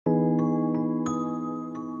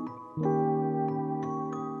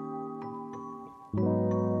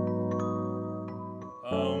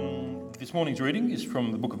This morning's reading is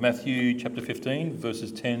from the book of Matthew, chapter 15,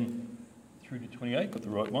 verses 10 through to 28. Got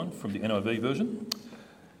the right one from the NIV version.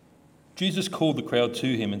 Jesus called the crowd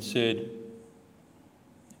to him and said,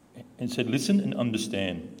 "Listen and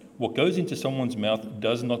understand. What goes into someone's mouth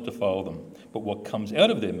does not defile them, but what comes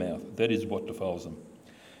out of their mouth, that is what defiles them."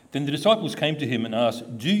 Then the disciples came to him and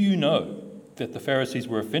asked, "Do you know that the Pharisees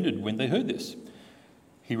were offended when they heard this?"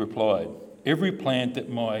 He replied, "Every plant that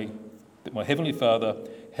my heavenly Father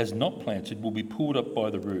has not planted will be pulled up by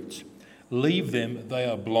the roots. Leave them, they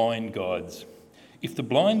are blind guides. If the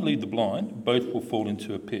blind lead the blind, both will fall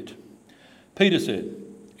into a pit." Peter said,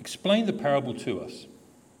 "Explain the parable to us."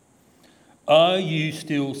 "Are you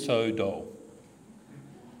still so dull?"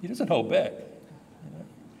 He doesn't hold back.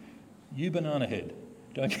 You banana head.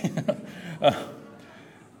 Don't you?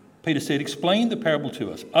 Peter said, "Explain the parable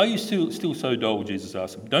to us." "Are you still so dull?" Jesus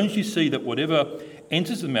asked him. "Don't you see that whatever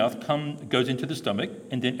enters the mouth goes into the stomach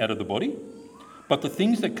and then out of the body? But the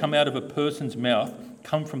things that come out of a person's mouth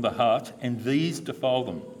come from the heart, and these defile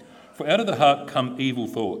them. For out of the heart come evil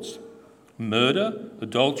thoughts, murder,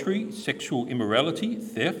 adultery, sexual immorality,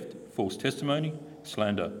 theft, false testimony,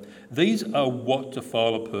 slander. These are what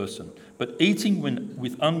defile a person, but eating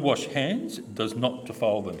with unwashed hands does not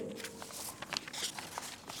defile them."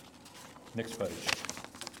 Next page.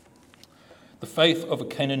 The faith of a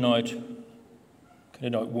Canaanite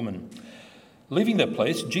woman. Leaving that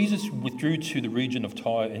place, Jesus withdrew to the region of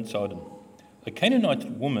Tyre and Sidon. A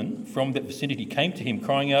Canaanite woman from that vicinity came to him,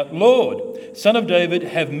 crying out, "Lord, Son of David,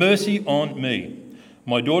 have mercy on me.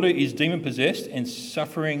 My daughter is demon-possessed and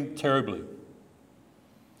suffering terribly."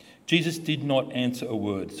 Jesus did not answer a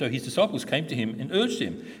word, so his disciples came to him and urged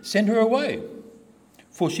him, "Send her away,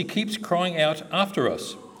 for she keeps crying out after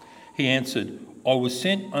us." He answered, "I was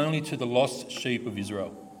sent only to the lost sheep of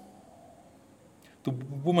Israel." The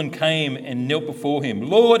woman came and knelt before him.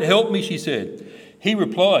 "Lord, help me," she said. He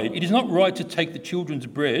replied, "It is not right to take the children's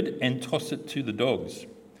bread and toss it to the dogs."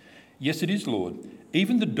 "Yes, it is, Lord.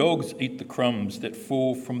 Even the dogs eat the crumbs that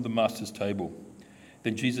fall from the master's table."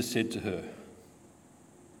 Then Jesus said to her,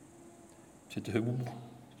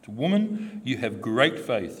 "Woman, you have great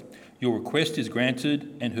faith. Your request is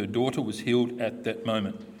granted," and her daughter was healed at that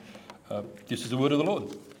moment. This is the word of the Lord.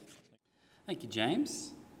 Thank you,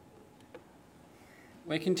 James.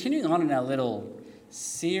 We're continuing on in our little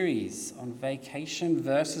series on vacation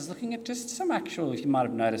verses, looking at just some actual, if you might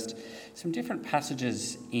have noticed, some different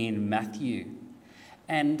passages in Matthew,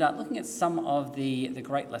 and looking at some of the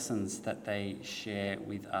great lessons that they share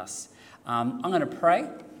with us. I'm going to pray,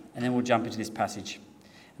 and then we'll jump into this passage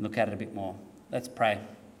and look at it a bit more. Let's pray.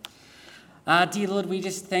 Dear Lord, we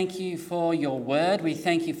just thank you for your word. We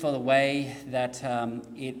thank you for the way that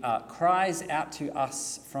it cries out to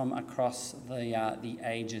us from across the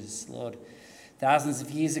ages, Lord. Thousands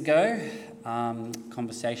of years ago,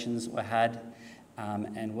 conversations were had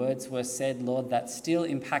and words were said, Lord, that still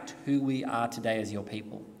impact who we are today as your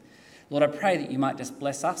people. Lord, I pray that you might just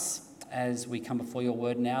bless us as we come before your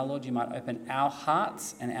word now, Lord. You might open our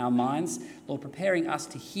hearts and our minds, Lord, preparing us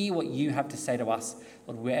to hear what you have to say to us.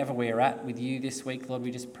 Lord, wherever we're at with you this week, Lord,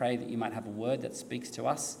 we just pray that you might have a word that speaks to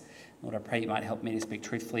us. Lord, I pray you might help me to speak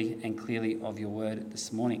truthfully and clearly of your word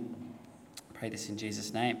this morning. I pray this in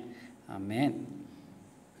Jesus' name. Amen.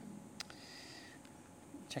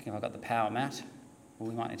 Checking if I've got the power, Matt. Well,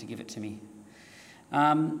 we might need to give it to me.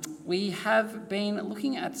 We have been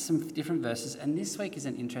looking at some different verses, and this week is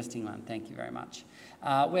an interesting one, thank you very much,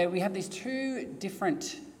 where we have these two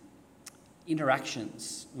different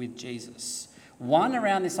interactions with Jesus. One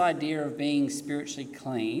around this idea of being spiritually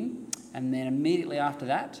clean, and then immediately after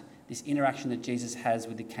that, this interaction that Jesus has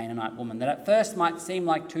with the Canaanite woman, that at first might seem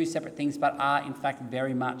like two separate things, but are in fact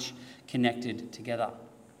very much connected together.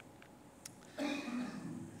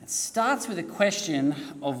 It starts with a question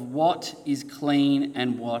of what is clean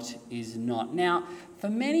and what is not. Now, for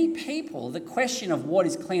many people, the question of what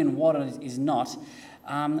is clean and what is not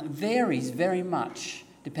varies very much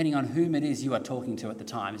depending on whom it is you are talking to at the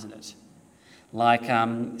time, isn't it? Like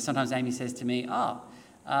sometimes Amy says to me,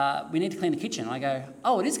 we need to clean the kitchen. I go,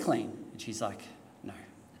 "Oh, it is clean." And she's like, no,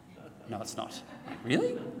 it's not. I'm like,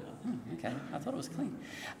 really? Oh, okay, I thought it was clean.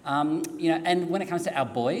 And when it comes to our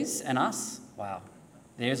boys and us, wow,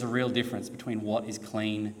 there's a real difference between what is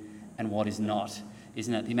clean and what is not,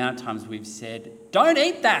 isn't it? The amount of times we've said, "Don't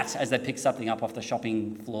eat that," as they pick something up off the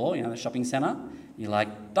shopping floor, the shopping centre. You're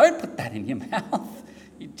like, "Don't put that in your mouth."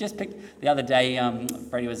 You just picked... The other day,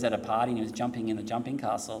 Freddie was at a party and he was jumping in a jumping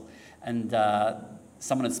castle, and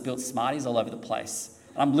someone had spilt Smarties all over the place.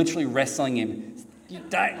 I'm literally wrestling him. You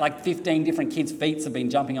don't, 15 different kids' feet have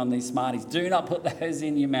been jumping on these Smarties. Do not put those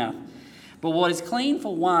in your mouth. But what is clean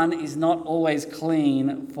for one is not always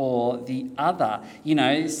clean for the other. You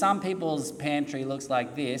know, some people's pantry looks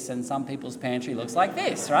like this and some people's pantry looks like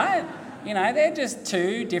this, right? You know, they're just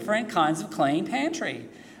two different kinds of clean pantry.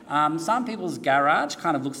 Some people's garage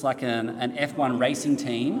kind of looks like an F1 racing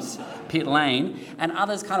team's pit lane, and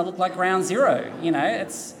others kind of look like ground zero. You know,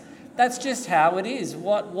 that's just how it is.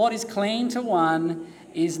 What is clean to one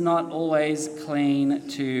is not always clean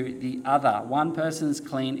to the other. One person's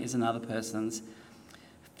clean is another person's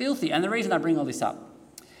filthy. And the reason I bring all this up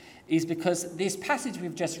is because this passage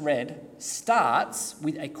we've just read starts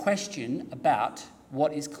with a question about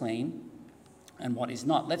what is clean and what is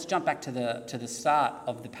not. Let's jump back to the start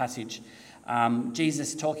of the passage.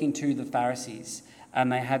 Jesus talking to the Pharisees,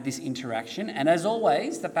 and they have this interaction. And as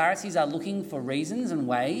always, the Pharisees are looking for reasons and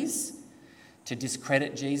ways to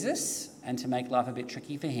discredit Jesus and to make life a bit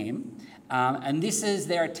tricky for him. And this is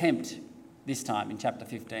their attempt this time in chapter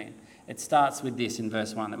 15. It starts with this in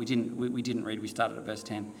verse 1 that we didn't read. We started at verse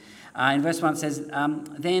 10. In verse 1 it says,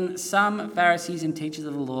 Then some Pharisees and teachers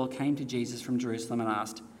of the law came to Jesus from Jerusalem and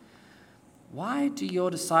asked, Why do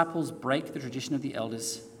your disciples break the tradition of the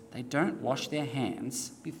elders? They don't wash their hands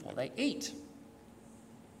before they eat.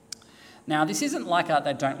 Now, this isn't like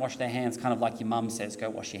they don't wash their hands, kind of like your mum says, go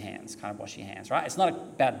wash your hands, kind of wash your hands, right? It's not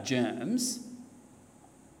about germs.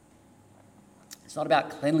 It's not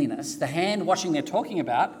about cleanliness. The hand washing they're talking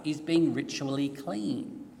about is being ritually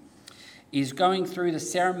clean, is going through the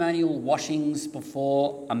ceremonial washings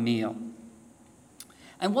before a meal.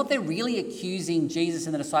 And what they're really accusing Jesus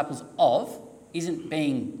and the disciples of isn't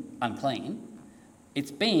being unclean.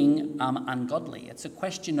 It's being ungodly. It's a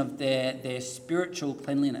question of their spiritual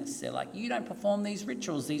cleanliness. They're like, you don't perform these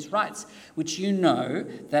rituals, these rites, which you know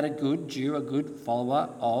that a good Jew, a good follower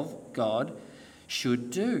of God should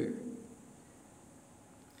do.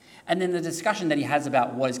 And then the discussion that he has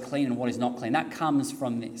about what is clean and what is not clean, that comes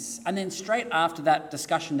from this. And then straight after that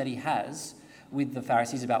discussion that he has with the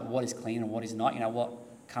Pharisees about what is clean and what is not, you know, what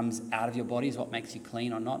comes out of your body is what makes you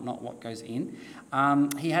clean or not what goes in.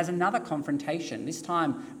 He has another confrontation, this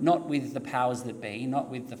time not with the powers that be, not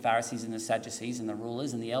with the Pharisees and the Sadducees and the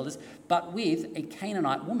rulers and the elders, but with a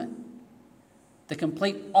Canaanite woman, the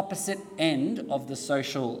complete opposite end of the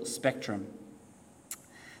social spectrum.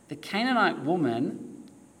 The Canaanite woman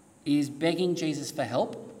is begging Jesus for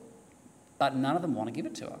help, but none of them want to give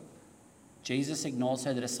it to her. Jesus ignores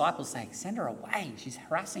her. The disciples say, send her away. She's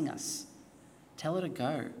harassing us. Tell her to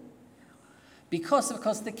go. Because, of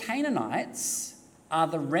course, the Canaanites are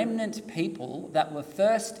the remnant people that were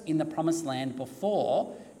first in the promised land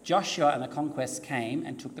before Joshua and the conquests came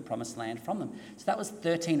and took the promised land from them. So that was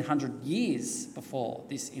 1,300 years before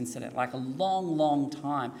this incident, like a long, long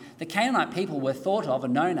time. The Canaanite people were thought of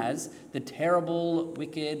and known as the terrible,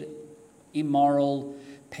 wicked, immoral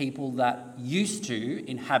people that used to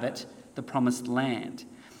inhabit the promised land.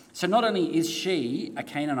 So not only is she a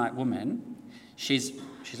Canaanite woman, she's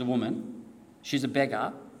a woman, she's a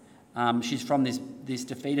beggar, she's from this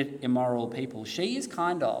defeated, immoral people. She is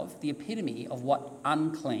kind of the epitome of what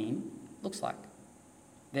unclean looks like.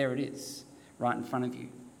 There it is, right in front of you.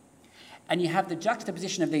 And you have the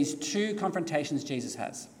juxtaposition of these two confrontations Jesus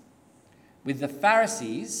has, with the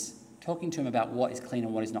Pharisees talking to him about what is clean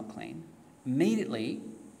and what is not clean, immediately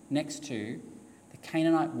next to the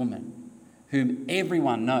Canaanite woman, whom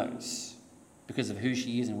everyone knows because of who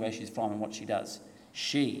she is and where she's from and what she does.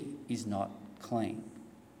 She is not clean.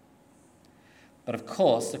 But of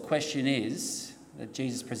course, the question is that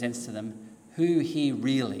Jesus presents to them who here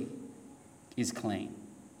really is clean,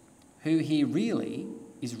 who here really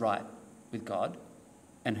is right with God,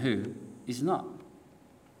 and who is not.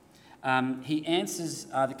 He answers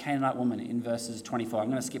the Canaanite woman in verses 24. I'm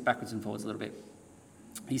going to skip backwards and forwards a little bit.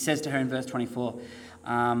 He says to her in verse 24,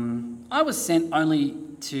 I was sent only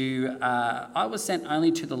to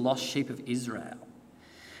the lost sheep of Israel.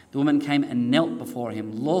 The woman came and knelt before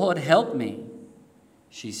him. Lord, help me,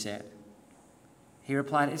 she said. He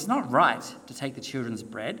replied, it's not right to take the children's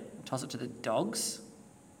bread and toss it to the dogs.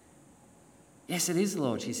 Yes, it is,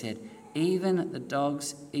 Lord, she said. Even the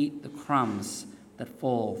dogs eat the crumbs that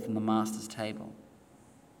fall from the master's table.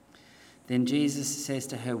 Then Jesus says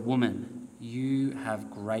to her, woman, you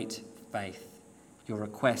have great faith. Your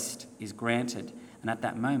request is granted. And at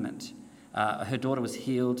that moment, her daughter was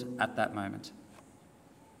healed at that moment.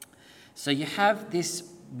 So you have this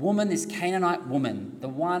woman, this Canaanite woman, the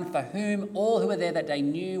one for whom all who were there that day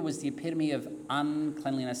knew was the epitome of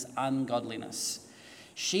uncleanliness, ungodliness.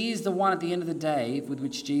 She is the one at the end of the day with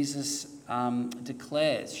which Jesus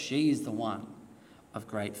declares she is the one of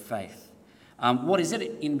great faith. What is it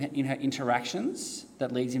in her interactions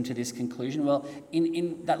that leads him to this conclusion? Well,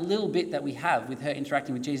 in that little bit that we have with her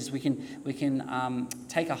interacting with Jesus, we can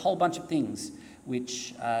take a whole bunch of things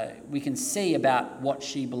which we can see about what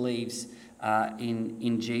she believes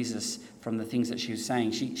in Jesus from the things that she was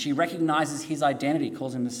saying. She recognizes his identity,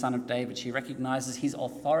 calls him the Son of David. She recognizes his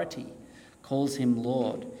authority, calls him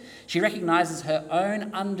Lord. She recognizes her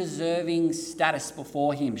own undeserving status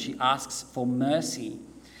before him. She asks for mercy.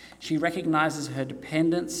 She recognizes her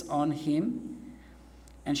dependence on him,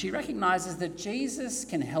 and she recognizes that Jesus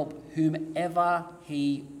can help whomever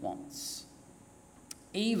he wants,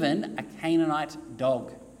 even a Canaanite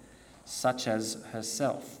dog such as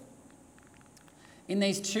herself. In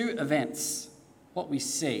these two events, what we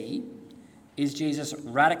see is Jesus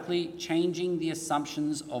radically changing the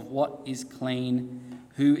assumptions of what is clean,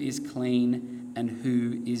 and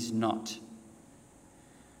who is not.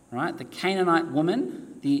 Right? The Canaanite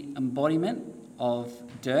woman, the embodiment of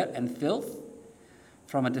dirt and filth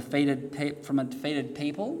from a defeated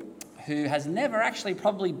people who has never actually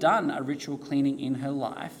probably done a ritual cleaning in her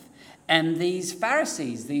life. And these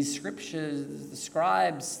Pharisees, these scriptures, the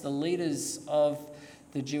scribes, the leaders of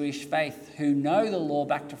the Jewish faith who know the law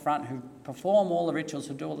back to front, who perform all the rituals,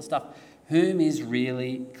 who do all the stuff, whom is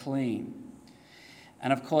really clean.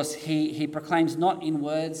 And of course, he proclaims not in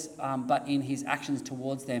words, but in his actions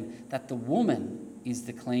towards them, that the woman is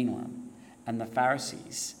the clean one and the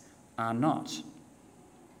Pharisees are not.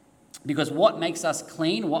 Because what makes us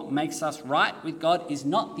clean, what makes us right with God is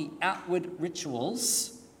not the outward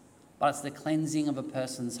rituals, but it's the cleansing of a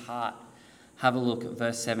person's heart. Have a look at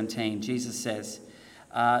verse 17. Jesus says,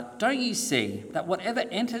 "Don't you see that whatever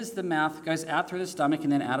enters the mouth goes out through the stomach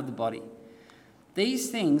and then out of the body?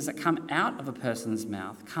 These things that come out of a person's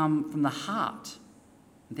mouth come from the heart.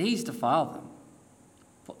 These defile them.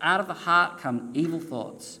 For out of the heart come evil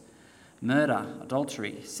thoughts, murder,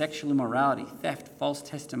 adultery, sexual immorality, theft, false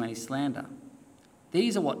testimony, slander.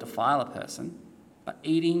 These are what defile a person, but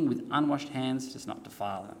eating with unwashed hands does not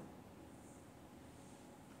defile them."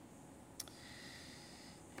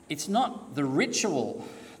 It's not the ritual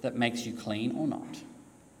that makes you clean or not,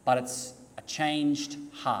 but it's a changed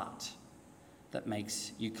heart that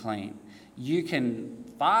makes you clean. You can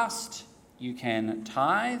fast, you can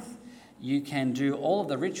tithe, you can do all of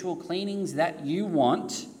the ritual cleanings that you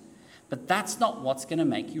want, but that's not what's going to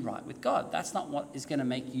make you right with God. That's not what is going to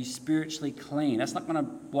make you spiritually clean. That's not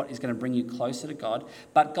what is going to bring you closer to God.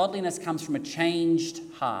 But godliness comes from a changed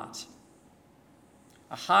heart.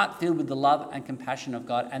 A heart filled with the love and compassion of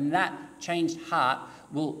God. And that changed heart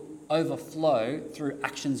will overflow through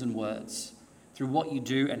actions and words, through what you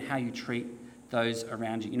do and how you treat those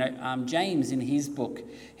around you. James in his book,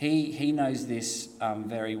 he knows this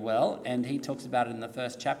very well, and he talks about it in the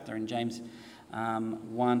first chapter in James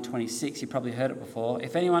 1:26. You probably heard it before.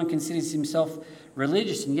 "If anyone considers himself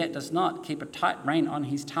religious and yet does not keep a tight rein on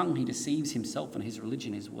his tongue, he deceives himself and his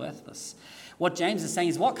religion is worthless." What James is saying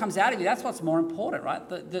is what comes out of you, that's what's more important, right?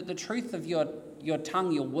 The truth of your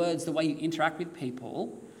tongue, your words, the way you interact with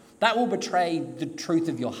people, that will betray the truth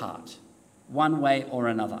of your heart, one way or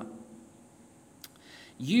another.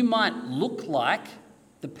 You might look like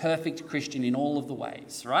the perfect Christian in all of the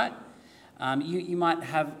ways, right? You might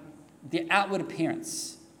have the outward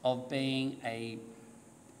appearance of being a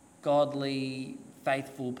godly,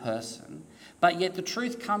 faithful person, but yet the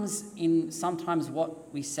truth comes in sometimes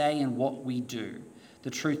what we say and what we do,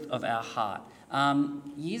 the truth of our heart.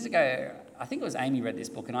 Years ago, I think it was Amy read this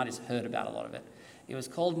book and I just heard about a lot of it. It was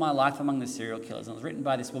called My Life Among the Serial Killers, and it was written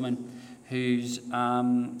by this woman who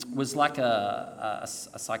was like a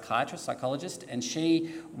psychologist, and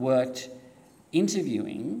she worked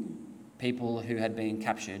interviewing people who had been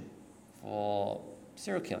captured for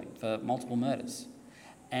serial killing, for multiple murders.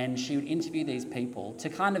 And she would interview these people to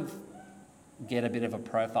kind of get a bit of a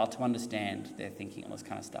profile, to understand their thinking, all this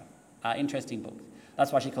kind of stuff. Interesting book.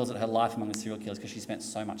 That's why she calls it Her Life Among the Serial Killers, because she spent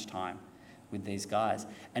so much time with these guys.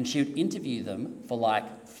 And she would interview them for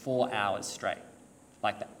like 4 hours straight,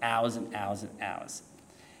 like the hours and hours and hours.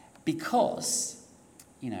 Because,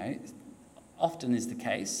 often is the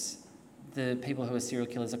case, the people who are serial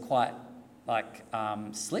killers are quite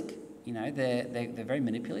slick. They're very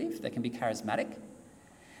manipulative. They can be charismatic.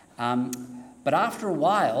 But after a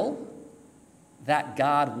while, that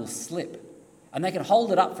guard will slip. And they can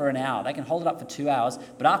hold it up for an hour. They can hold it up for 2 hours.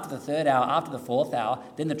 But after the third hour, after the fourth hour,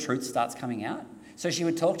 then the truth starts coming out. So she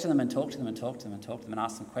would talk to them and talk to them and talk to them and talk to them and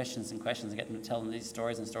ask them questions and questions and get them to tell them these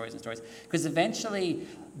stories and stories and stories. Because eventually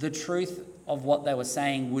the truth of what they were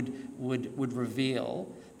saying would reveal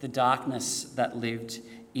the darkness that lived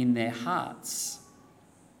in their hearts.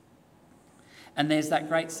 And there's that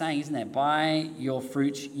great saying, isn't there? By your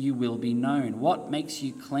fruit you will be known. What makes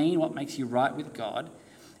you clean, what makes you right with God,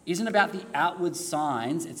 isn't about the outward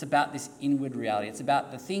signs, it's about this inward reality. It's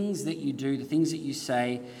about the things that you do, the things that you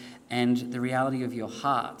say, and the reality of your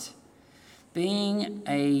heart. Being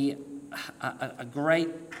a great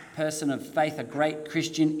person of faith, a great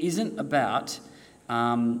Christian, isn't about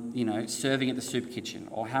serving at the soup kitchen,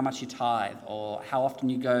 or how much you tithe, or how often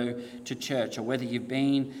you go to church, or whether you've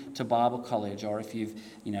been to Bible college, or if you've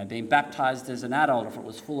been baptised as an adult, or if it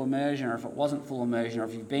was full immersion, or if it wasn't full immersion, or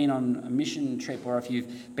if you've been on a mission trip, or if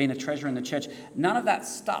you've been a treasurer in the church. None of that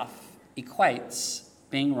stuff equates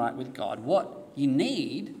being right with God. What you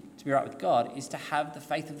need to be right with God is to have the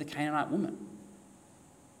faith of the Canaanite woman,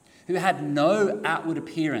 who had no outward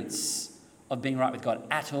appearance of being right with God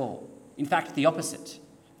at all. In fact, the opposite.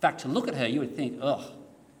 In fact, to look at her, you would think,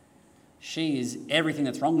 she is everything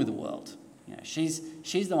that's wrong with the world. She's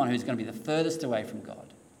the one who's going to be the furthest away from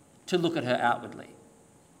God, to look at her outwardly.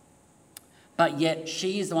 But yet,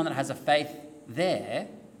 she is the one that has a faith there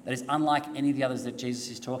that is unlike any of the others that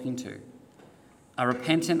Jesus is talking to. A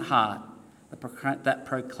repentant heart that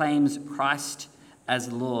proclaims Christ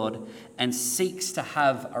as Lord and seeks to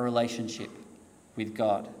have a relationship with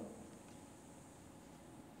God.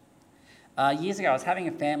 Years ago, I was having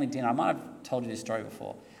a family dinner. I might have told you this story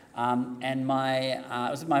before. And it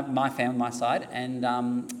was my family, my side, and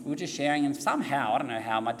we were just sharing, and somehow, I don't know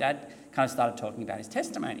how, my dad kind of started talking about his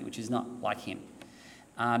testimony, which is not like him.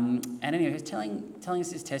 And anyway, he was telling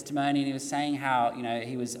us his testimony, and he was saying how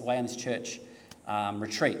he was away on this church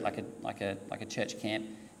retreat, like a church camp,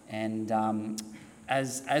 and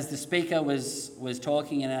as the speaker was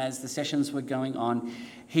talking and as the sessions were going on,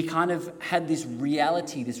 he kind of had this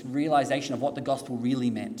reality, this realization of what the gospel really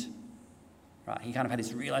meant. Right? He kind of had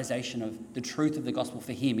this realization of the truth of the gospel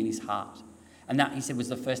for him in his heart. And that, he said, was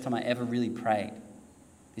the first time I ever really prayed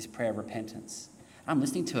this prayer of repentance. And I'm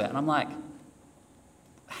listening to it and I'm like,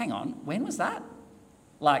 hang on, when was that?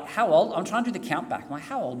 Like, how old? I'm trying to do the count back. I'm like,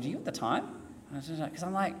 how old were you at the time? Because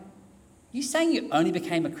I'm like, you saying you only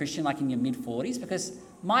became a Christian like in your mid-40s? Because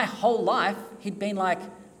my whole life, he'd been like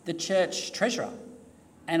the church treasurer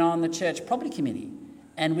and on the church property committee.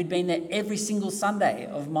 And we'd been there every single Sunday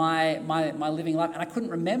of my living life. And I couldn't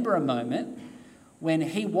remember a moment when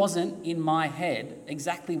he wasn't in my head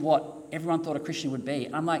exactly what everyone thought a Christian would be.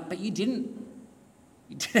 And I'm like, but you didn't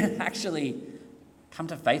actually come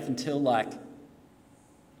to faith until like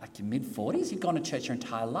your mid-40s? You'd gone to church your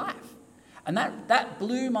entire life. And that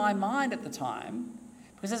blew my mind at the time,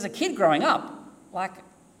 because as a kid growing up, like,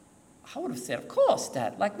 I would have said, of course,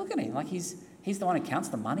 Dad. Like, look at him. Like, he's the one who counts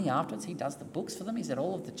the money afterwards. He does the books for them. He's at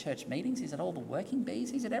all of the church meetings. He's at all the working bees.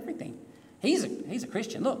 He's at everything. He's a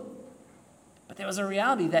Christian, look. But there was a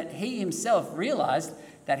reality that he himself realised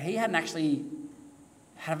that he hadn't actually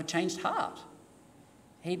had a changed heart.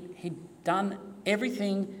 He'd done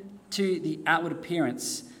everything to the outward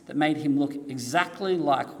appearance that made him look exactly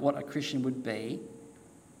like what a Christian would be,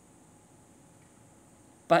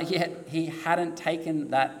 but yet he hadn't taken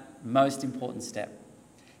that most important step.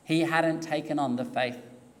 He hadn't taken on the faith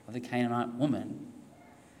of the Canaanite woman,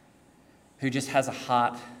 who just has a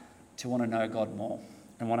heart to want to know God more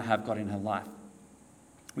and want to have God in her life.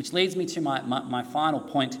 Which leads me to my final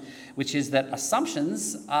point, which is that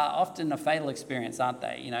assumptions are often a fatal experience, aren't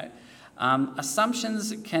they?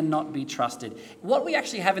 Assumptions cannot be trusted. What we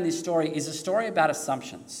actually have in this story is a story about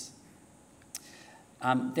assumptions.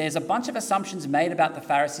 There's a bunch of assumptions made about the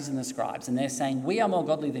Pharisees and the scribes, and they're saying, we are more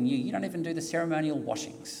godly than you. You don't even do the ceremonial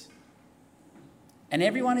washings. And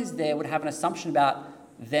everyone who's there would have an assumption about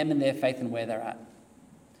them and their faith and where they're at.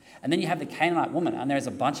 And then you have the Canaanite woman, and there's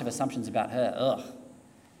a bunch of assumptions about her.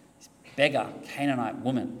 This beggar Canaanite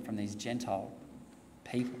woman from these Gentile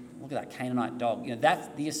people. Look at that Canaanite dog. That's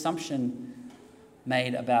the assumption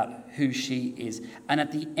made about who she is. And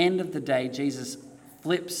at the end of the day, Jesus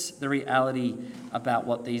flips the reality about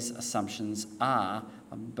what these assumptions are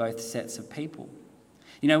on both sets of people.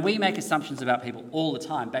 We make assumptions about people all the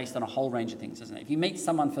time based on a whole range of things, isn't it? If you meet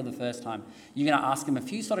someone for the first time, you're going to ask them a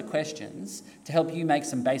few sort of questions to help you make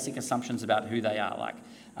some basic assumptions about who they are, like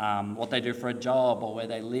what they do for a job, or where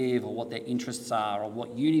they live, or what their interests are, or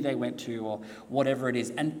what uni they went to, or whatever it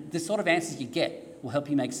is. And the sort of answers you get will help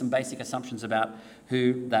you make some basic assumptions about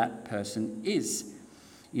who that person is.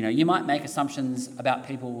 You might make assumptions about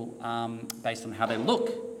people based on how they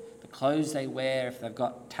look, the clothes they wear, if they've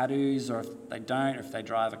got tattoos, or if they don't, or if they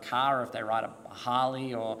drive a car, or if they ride a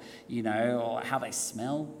Harley, or or how they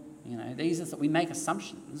smell. These are we make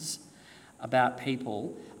assumptions about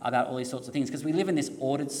people, about all these sorts of things, because we live in this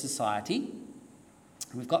ordered society.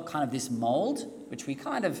 We've got kind of this mould, which we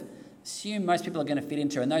kind of assume most people are going to fit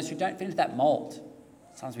into, and those who don't fit into that mould,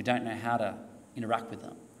 sometimes we don't know how to interact with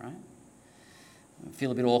them, right? We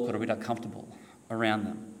feel a bit awkward or a bit uncomfortable around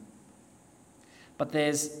them. But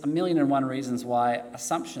there's 1,000,001 reasons why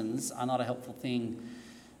assumptions are not a helpful thing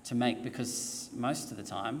to make, because most of the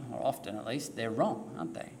time, or often at least, they're wrong,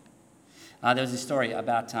 aren't they? There was a story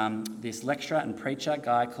about this lecturer and preacher,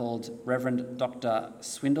 guy called Reverend Dr.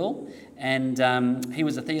 Swindle, and he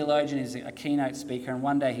was a theologian, he was a keynote speaker, and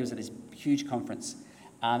one day he was at this huge conference,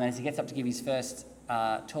 and as he gets up to give his first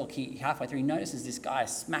talk, he halfway through, he notices this guy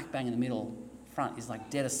smack bang in the middle front is like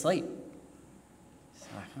dead asleep. He's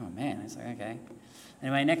like, oh man, he's like, okay.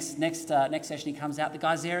 Anyway, next session he comes out, the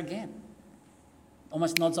guy's there again.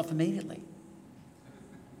 Almost nods off immediately.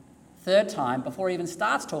 Third time, before he even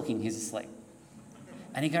starts talking, he's asleep.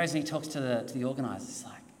 And he goes and he talks to the organiser. He's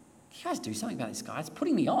like, you guys do something about this guy. It's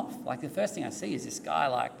putting me off. Like, the first thing I see is this guy,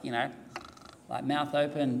 like mouth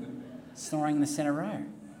open, snoring in the centre row.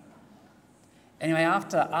 Anyway,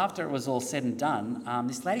 after it was all said and done,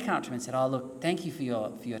 this lady came up to him and said, oh, look, thank you for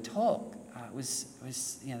your talk. It was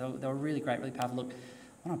they were really great, really powerful. Look,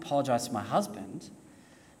 I want to apologise to my husband.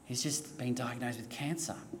 He's just been diagnosed with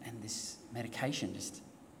cancer, and this medication just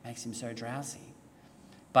makes him so drowsy.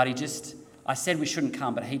 But I said we shouldn't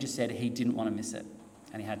come, but he just said he didn't want to miss it,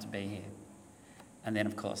 and he had to be here. And then,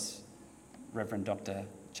 of course, Reverend Dr.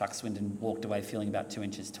 Chuck Swindon walked away feeling about 2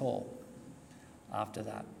 inches tall after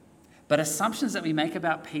that. But assumptions that we make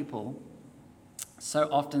about people so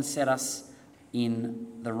often set us in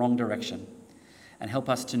the wrong direction and help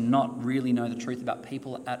us to not really know the truth about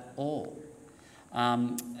people at all.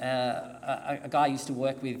 A guy I used to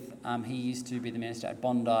work with, he used to be the minister at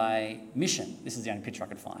Bondi Mission. This is the only picture I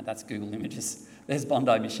could find. That's Google Images. There's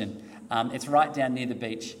Bondi Mission. It's right down near the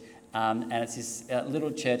beach, and it's this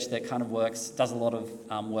little church that kind of does a lot of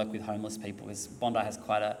work with homeless people, because Bondi has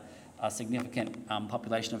quite a significant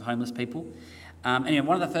population of homeless people. Anyway,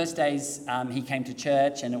 one of the first days he came to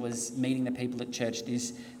church, and it was meeting the people at church.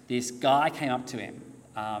 This guy came up to him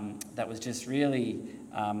that was just really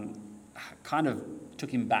kind of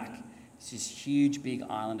took him back. It's this huge, big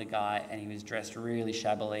islander guy, and he was dressed really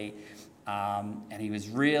shabbily, and he was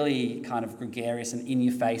really kind of gregarious and in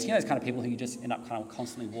your face. You know those kind of people who you just end up kind of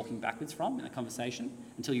constantly walking backwards from in a conversation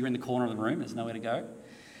until you're in the corner of the room, there's nowhere to go.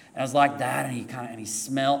 And it was like that, and he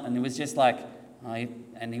smelt, and it was just like,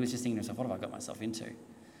 and he was just thinking to himself, what have I got myself into?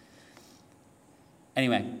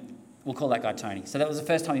 Anyway, we'll call that guy Tony. So that was the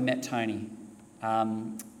first time he met Tony.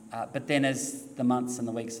 But then as the months and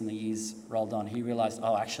the weeks and the years rolled on, he realised,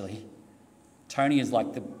 oh, actually, Tony is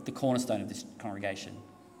like the cornerstone of this congregation.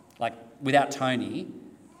 Like, without Tony,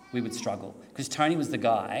 we would struggle. Because Tony was the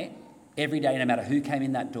guy, every day, no matter who came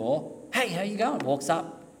in that door, hey, how you going? Walks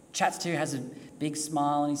up, chats to you, has a big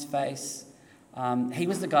smile on his face. He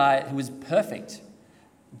was the guy who was perfect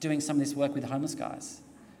doing some of this work with homeless guys,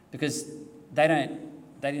 because they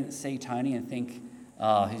didn't see Tony and think,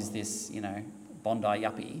 oh, who's this, Bondi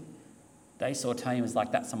yuppie. They saw Tony as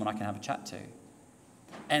like, that's someone I can have a chat to.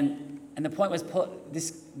 And the point was,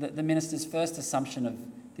 the minister's first assumption of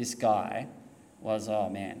this guy was, oh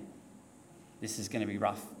man, this is going to be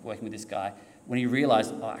rough working with this guy. When he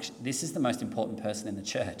realised, oh, actually, this is the most important person in the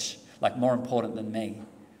church, like more important than me,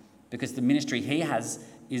 because the ministry he has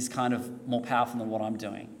is kind of more powerful than what I'm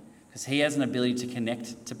doing, because he has an ability to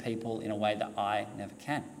connect to people in a way that I never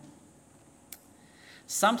can.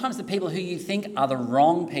 Sometimes the people who you think are the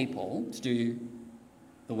wrong people to do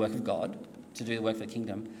the work of God, to do the work of the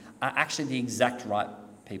kingdom, are actually the exact right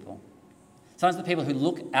people. Sometimes the people who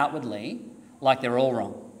look outwardly like they're all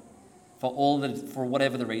wrong for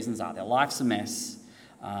whatever the reasons are. Their life's a mess.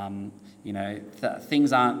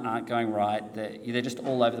 Things aren't going right. They're just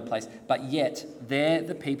all over the place. But yet they're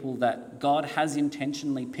the people that God has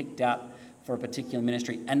intentionally picked out for a particular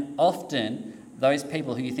ministry. And often those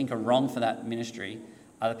people who you think are wrong for that ministry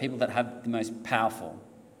are the people that have the most powerful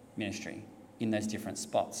ministry in those different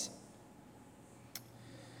spots.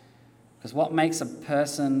 Because what makes a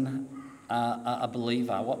person a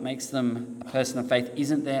believer, what makes them a person of faith,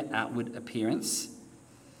 isn't their outward appearance.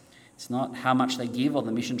 It's not how much they give or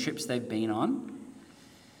the mission trips they've been on.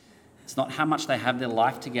 It's not how much they have their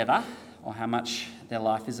life together, or how much their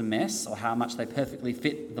life is a mess, or how much they perfectly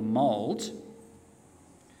fit the mould.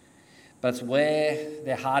 But it's where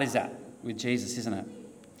their heart is at with Jesus, isn't it?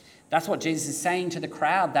 That's what Jesus is saying to the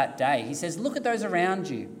crowd that day. He says, look at those around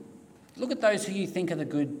you. Look at those who you think are the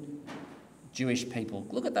good Jewish people.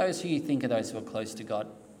 Look at those who you think are those who are close to God.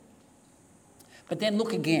 But then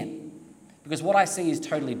look again, because what I see is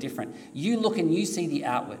totally different. You look and you see the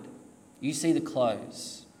outward. You see the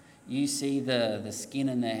clothes. You see the skin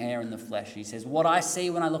and the hair and the flesh. He says, what I see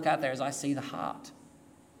when I look out there is I see the heart.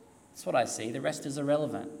 That's what I see. The rest is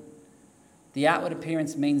irrelevant. The outward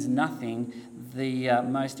appearance means nothing. The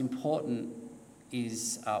most important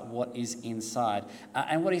is what is inside.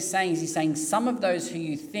 And what he's saying some of those who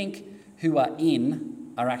you think who are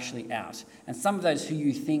in are actually out. And some of those who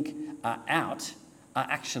you think are out are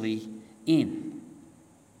actually in.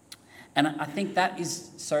 And I think that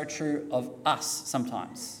is so true of us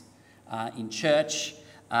sometimes in church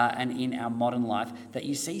and in our modern life, that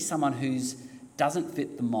you see someone who doesn't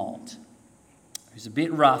fit the mold, who's a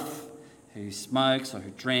bit rough, who smokes or who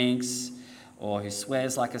drinks or who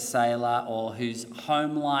swears like a sailor or whose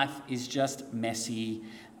home life is just messy.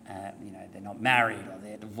 They're not married or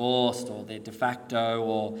they're divorced or they're de facto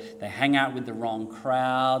or they hang out with the wrong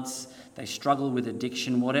crowds, they struggle with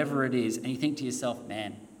addiction, whatever it is. And you think to yourself,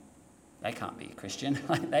 man, they can't be a Christian.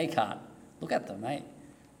 They can't. Look at them, mate.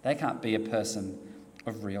 They can't be a person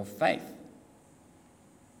of real faith.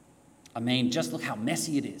 I mean, just look how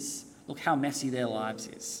messy it is. Look how messy their lives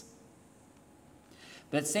is.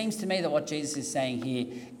 But it seems to me that what Jesus is saying here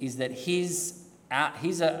is that his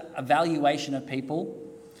evaluation of people,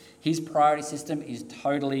 his priority system is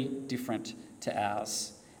totally different to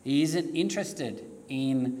ours. He isn't interested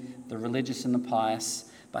in the religious and the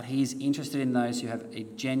pious, but he's interested in those who have a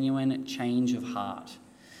genuine change of heart.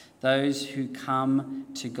 Those who come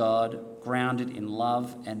to God grounded in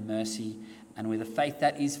love and mercy and with a faith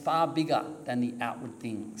that is far bigger than the outward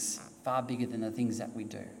things, far bigger than the things that we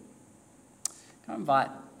do. Can I invite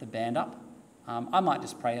the band up? I might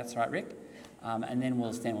just pray, that's all right, Rick. And then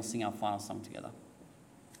we'll stand, we'll sing our final song together.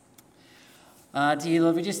 Dear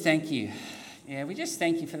Lord, we just thank you. Yeah, we just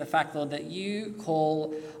thank you for the fact, Lord, that you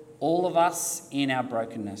call all of us in our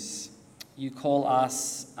brokenness. You call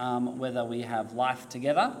us, whether we have life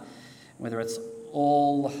together, whether it's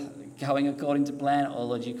all going according to plan, or,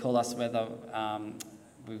 Lord, you call us whether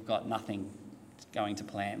we've got nothing going to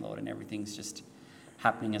plan, Lord, and everything's just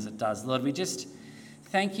happening as it does. Lord, we just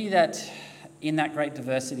thank you that in that great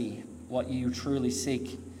diversity, what you truly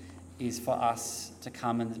seek is for us to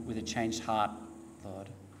come with a changed heart, Lord.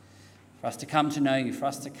 For us to come to know you, for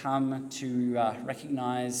us to come to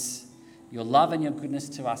recognise your love and your goodness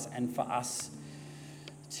to us, and for us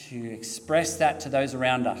to express that to those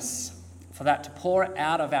around us, for that to pour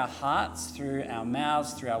out of our hearts through our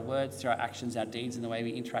mouths, through our words, through our actions, our deeds, and the way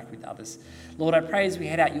we interact with others. Lord, I pray as we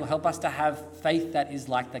head out, you'll help us to have faith that is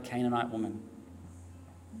like the Canaanite woman.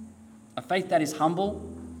 A faith that is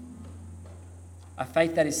humble, a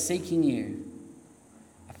faith that is seeking you,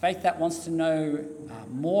 a faith that wants to know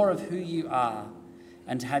more of who you are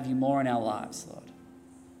and to have you more in our lives, Lord.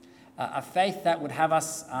 A faith that would have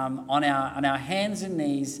us on our hands and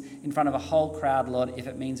knees in front of a whole crowd, Lord, if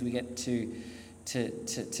it means we get to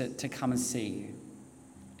come and see you,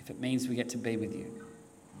 if it means we get to be with you.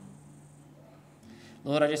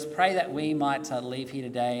 Lord, I just pray that we might leave here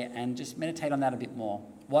today and just meditate on that a bit more,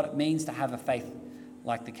 what it means to have a faith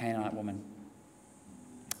like the Canaanite woman.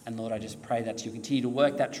 And Lord, I just pray that you continue to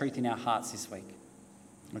work that truth in our hearts this week.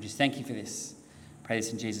 Lord, just thank you for this. I pray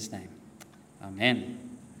this in Jesus' name. Amen.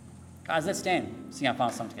 Guys, let's stand, sing our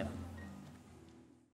final song together.